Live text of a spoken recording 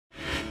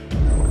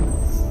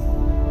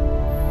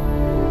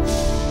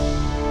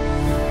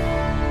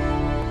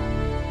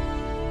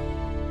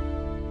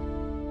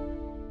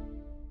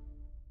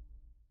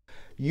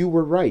you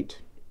were right.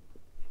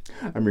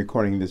 I'm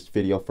recording this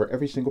video for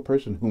every single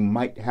person who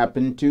might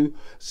happen to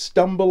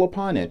stumble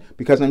upon it,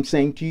 because I'm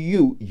saying to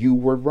you, you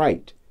were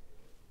right.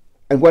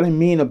 And what I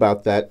mean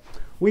about that,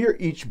 we are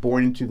each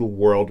born into the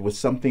world with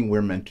something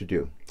we're meant to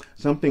do.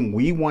 Something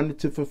we wanted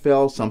to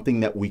fulfill, something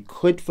that we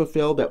could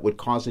fulfill that would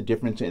cause a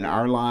difference in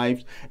our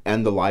lives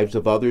and the lives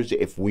of others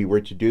if we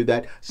were to do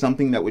that.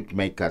 Something that would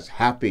make us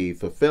happy,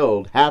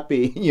 fulfilled,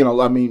 happy,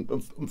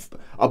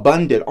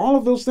 abundant, all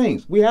of those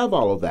things. We have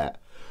all of that.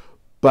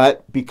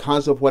 But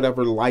because of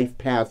whatever life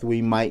path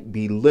we might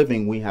be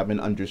living, we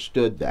haven't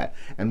understood that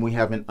and we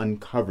haven't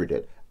uncovered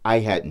it. I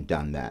hadn't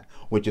done that,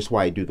 which is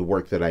why I do the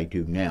work that I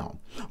do now.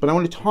 But I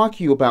want to talk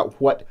to you about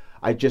what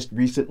I just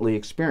recently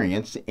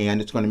experienced, and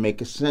it's going to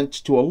make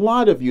sense to a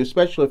lot of you,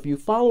 especially if you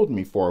followed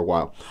me for a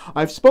while.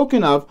 I've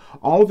spoken of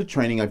all of the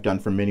training I've done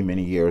for many,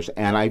 many years,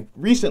 and I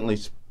recently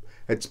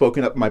had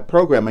spoken up my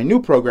program, my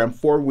new program,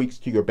 4 Weeks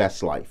to Your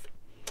Best Life.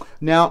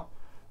 Now,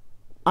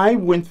 I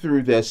went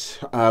through this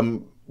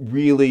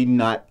really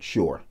not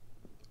sure.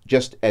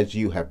 Just as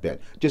you have been,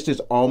 just as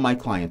all my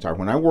clients are.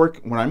 When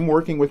I'm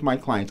working with my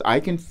clients, I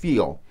can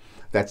feel,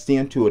 that's the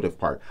intuitive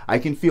part. I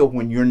can feel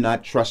when you're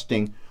not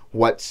trusting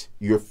what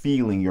you're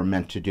feeling you're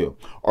meant to do,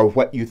 or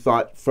what you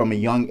thought from a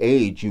young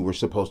age you were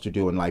supposed to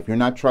do in life. You're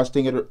not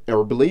trusting it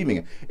or believing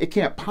it. It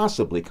can't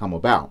possibly come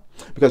about.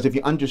 Because if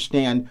you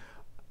understand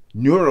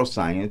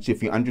neuroscience,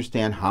 if you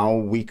understand how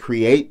we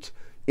create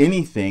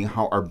anything,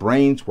 how our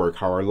brains work,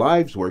 how our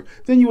lives work,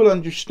 then you will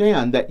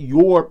understand that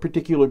your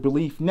particular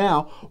belief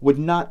now would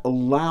not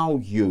allow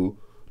you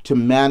to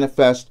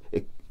manifest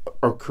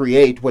or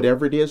create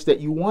whatever it is that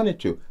you wanted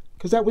to,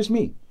 because that was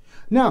me.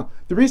 Now,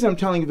 the reason I'm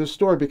telling you this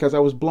story because I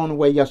was blown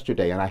away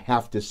yesterday, and I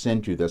have to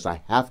send you this.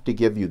 I have to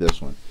give you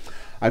this one.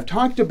 I've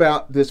talked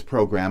about this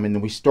program,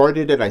 and we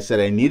started it. I said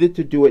I needed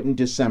to do it in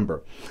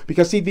December.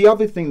 Because, see, the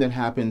other thing that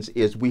happens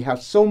is we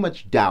have so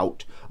much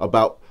doubt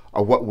about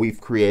what we've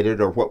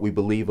created or what we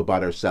believe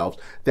about ourselves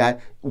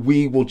that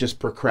we will just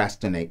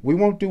procrastinate. We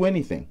won't do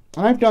anything.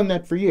 And I've done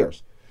that for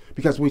years.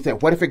 Because we say,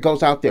 what if it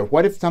goes out there?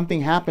 What if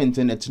something happens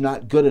and it's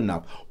not good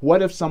enough?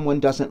 What if someone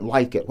doesn't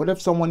like it? What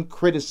if someone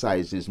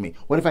criticizes me?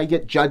 What if I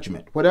get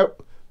judgment? Whatever.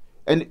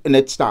 And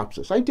it stops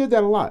us. I did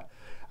that a lot.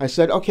 I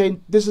said, okay,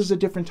 this is a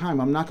different time.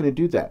 I'm not going to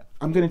do that.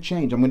 I'm going to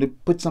change. I'm going to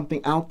put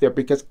something out there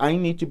because I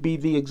need to be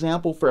the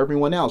example for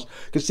everyone else.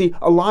 Because see,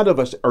 a lot of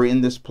us are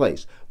in this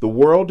place. The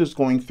world is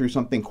going through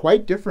something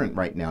quite different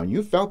right now, and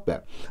you felt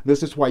that.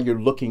 This is why you're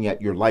looking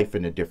at your life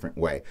in a different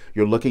way.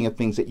 You're looking at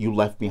things that you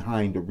left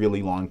behind a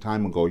really long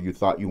time ago you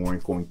thought you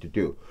weren't going to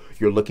do.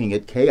 You're looking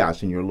at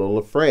chaos and you're a little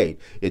afraid.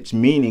 It's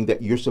meaning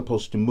that you're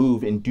supposed to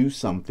move and do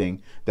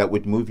something that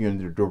would move you in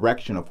the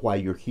direction of why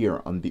you're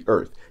here on the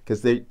earth.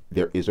 Because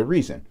there is a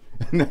reason.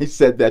 And I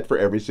said that for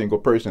every single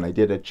person. I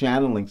did a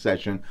channeling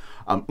session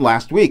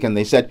last week, and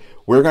they said,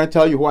 we're going to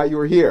tell you why you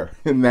were here.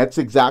 And that's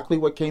exactly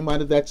what came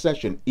out of that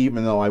session,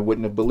 even though I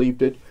wouldn't have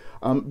believed it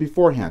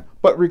beforehand.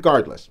 But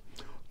regardless,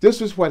 this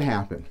is what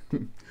happened.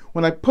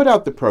 When I put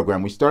out the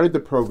program, we started the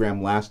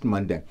program last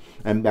Monday,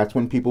 and that's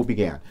when people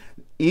began.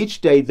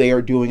 Each day they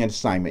are doing an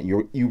assignment.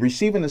 You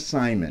receive an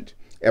assignment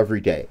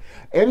every day.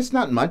 And it's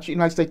not much.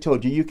 As I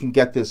told you, you can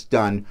get this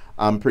done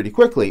pretty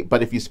quickly.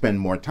 But if you spend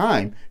more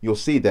time, you'll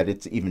see that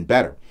it's even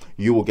better.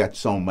 You will get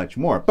so much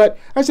more. But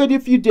I said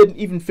if you did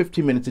even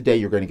 15 minutes a day,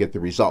 you're going to get the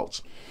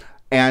results.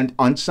 And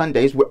on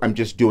Sundays, I'm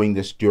just doing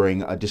this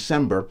during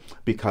December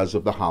because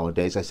of the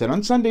holidays. I said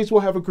on Sundays,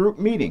 we'll have a group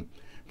meeting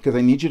because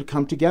I need you to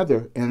come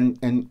together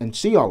and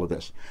see all of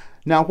this.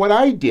 Now, what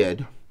I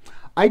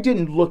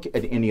didn't look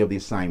at any of the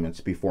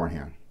assignments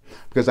beforehand.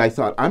 Because I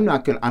thought, I'm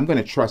going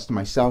to trust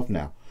myself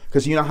now.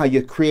 Because you know how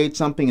you create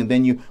something and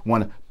then you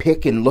want to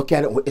pick and look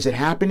at it. Is it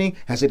happening?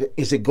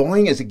 Is it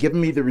going? Is it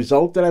giving me the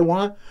result that I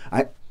want?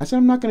 I said,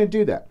 I'm not going to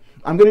do that.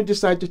 I'm going to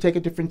decide to take a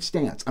different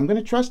stance. I'm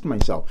going to trust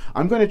myself.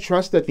 I'm going to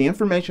trust that the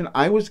information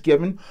I was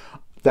given,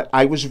 that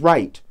I was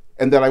right,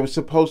 and that I was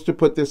supposed to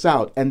put this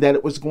out, and that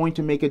it was going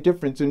to make a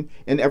difference in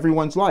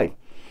everyone's life.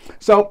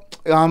 So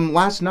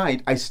last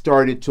night I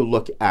started to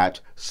look at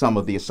some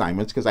of the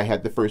assignments because I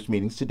had the first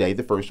meetings today,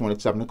 the first one at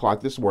 7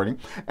 o'clock this morning,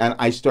 and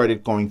I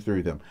started going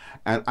through them.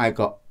 And I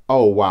go,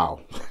 oh,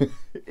 wow,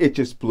 it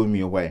just blew me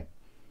away.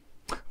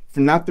 For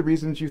not the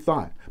reasons you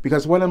thought.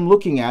 Because what I'm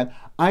looking at,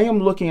 I am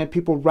looking at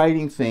people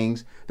writing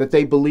things that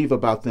they believe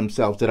about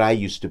themselves that I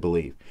used to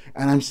believe.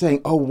 And I'm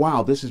saying, oh,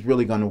 wow, this is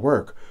really going to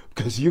work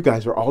because you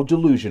guys are all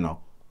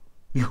delusional.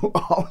 You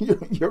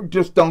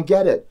just don't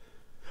get it.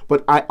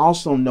 But I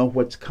also know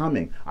what's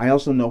coming. I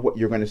also know what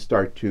you're going to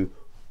start to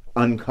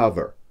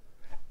uncover.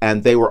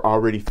 And they were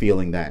already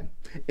feeling that.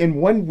 In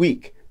 1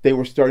 week, they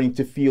were starting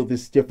to feel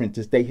this difference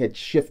as they had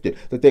shifted,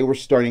 that they were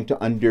starting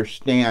to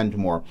understand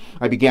more.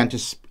 I began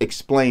to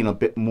explain a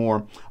bit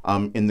more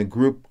in the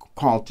group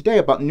call today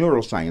about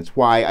neuroscience,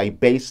 why I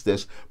base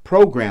this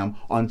program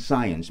on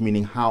science,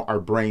 meaning how our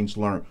brains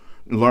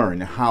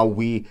learn, how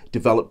we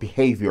develop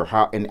behavior,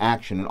 how in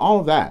action, and all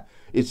of that.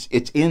 It's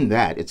in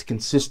that. It's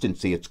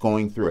consistency. It's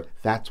going through it.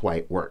 That's why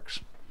it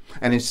works.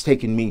 And it's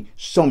taken me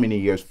so many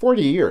years,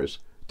 40 years,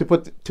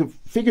 to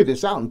figure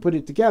this out and put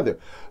it together.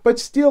 But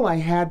still, I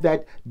had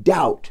that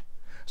doubt.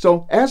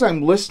 So as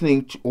I'm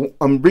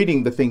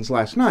reading the things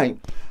last night,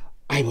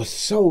 I was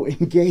so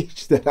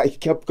engaged that I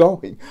kept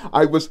going.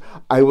 I was,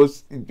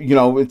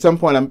 at some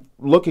point I'm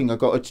looking, I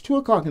go, it's 2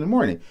 o'clock in the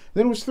morning.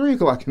 Then it was 3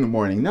 o'clock in the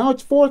morning. Now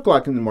it's 4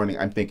 o'clock in the morning.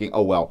 I'm thinking,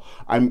 oh, well,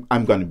 I'm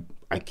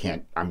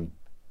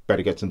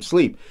better get some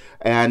sleep.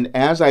 And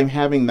as I'm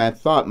having that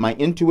thought, my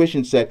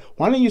intuition said,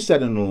 why don't you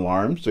set an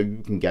alarm so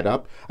you can get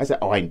up? I said,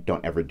 oh, I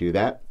don't ever do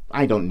that.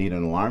 I don't need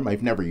an alarm.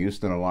 I've never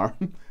used an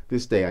alarm.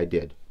 This day I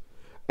did.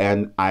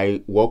 And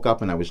I woke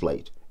up and I was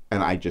late.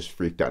 And I just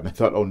freaked out. And I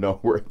thought, oh no,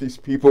 where are these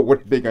people?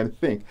 What are they going to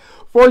think?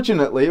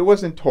 Fortunately, it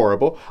wasn't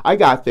horrible. I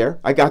got there.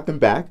 I got them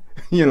back.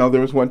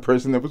 There was one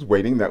person that was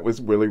waiting. That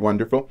was really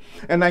wonderful.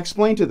 And I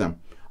explained to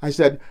them. I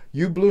said,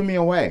 you blew me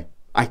away.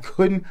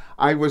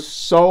 I was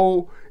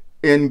so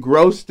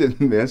engrossed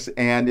in this,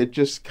 and it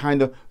just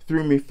kind of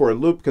threw me for a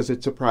loop because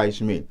it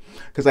surprised me.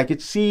 Because I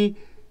could see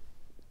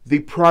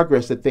the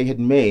progress that they had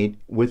made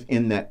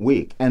within that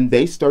week. And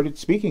they started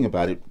speaking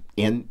about it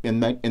in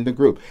the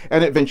group,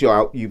 and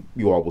eventually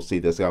you all will see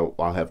this. I'll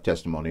have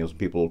testimonials and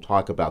people will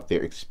talk about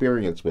their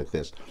experience with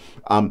this,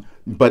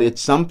 but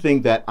it's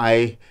something that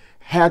I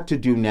had to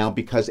do now,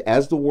 because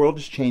as the world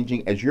is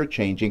changing, as you're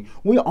changing,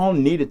 we all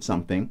needed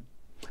something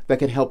that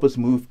could help us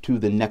move to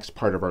the next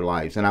part of our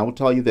lives. And I will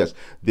tell you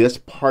this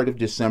part of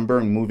December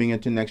and moving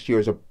into next year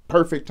is a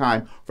perfect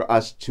time for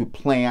us to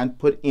plan,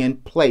 put in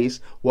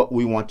place what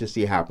we want to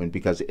see happen,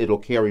 because it'll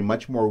carry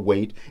much more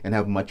weight and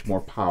have much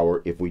more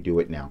power if we do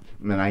it now.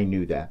 And I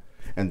knew that.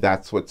 And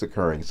that's what's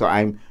occurring. So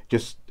I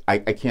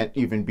can't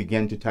even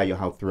begin to tell you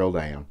how thrilled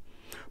I am.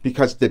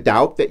 Because the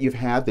doubt that you've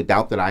had, the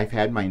doubt that I've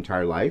had my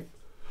entire life,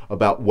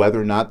 about whether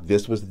or not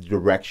this was the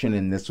direction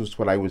and this was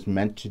what I was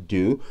meant to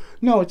do.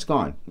 No, it's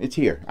gone. It's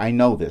here. I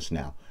know this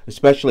now.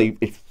 Especially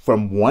if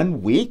from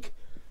 1 week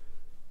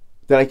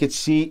that I could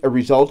see a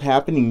result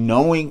happening,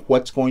 knowing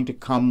what's going to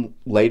come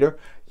later.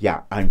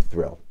 Yeah, I'm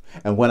thrilled.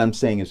 And what I'm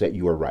saying is that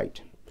you are right.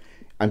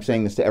 I'm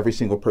saying this to every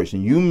single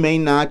person. You may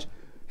not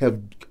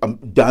have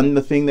done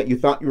the thing that you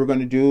thought you were going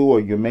to do, or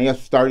you may have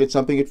started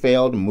something that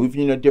failed and moved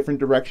in a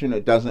different direction.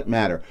 It doesn't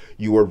matter.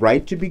 You were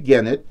right to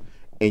begin it.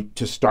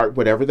 To start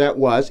whatever that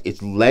was.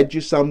 It's led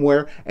you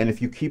somewhere, and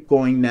if you keep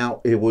going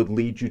now, it would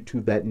lead you to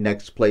that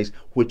next place,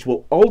 which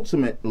will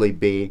ultimately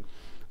be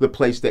the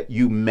place that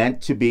you meant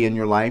to be in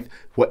your life,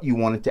 what you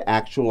wanted to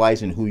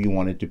actualize, and who you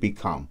wanted to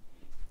become.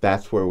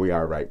 That's where we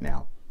are right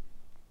now.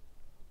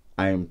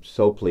 I am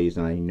so pleased,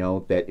 and I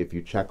know that if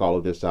you check all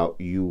of this out,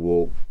 you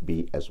will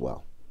be as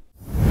well.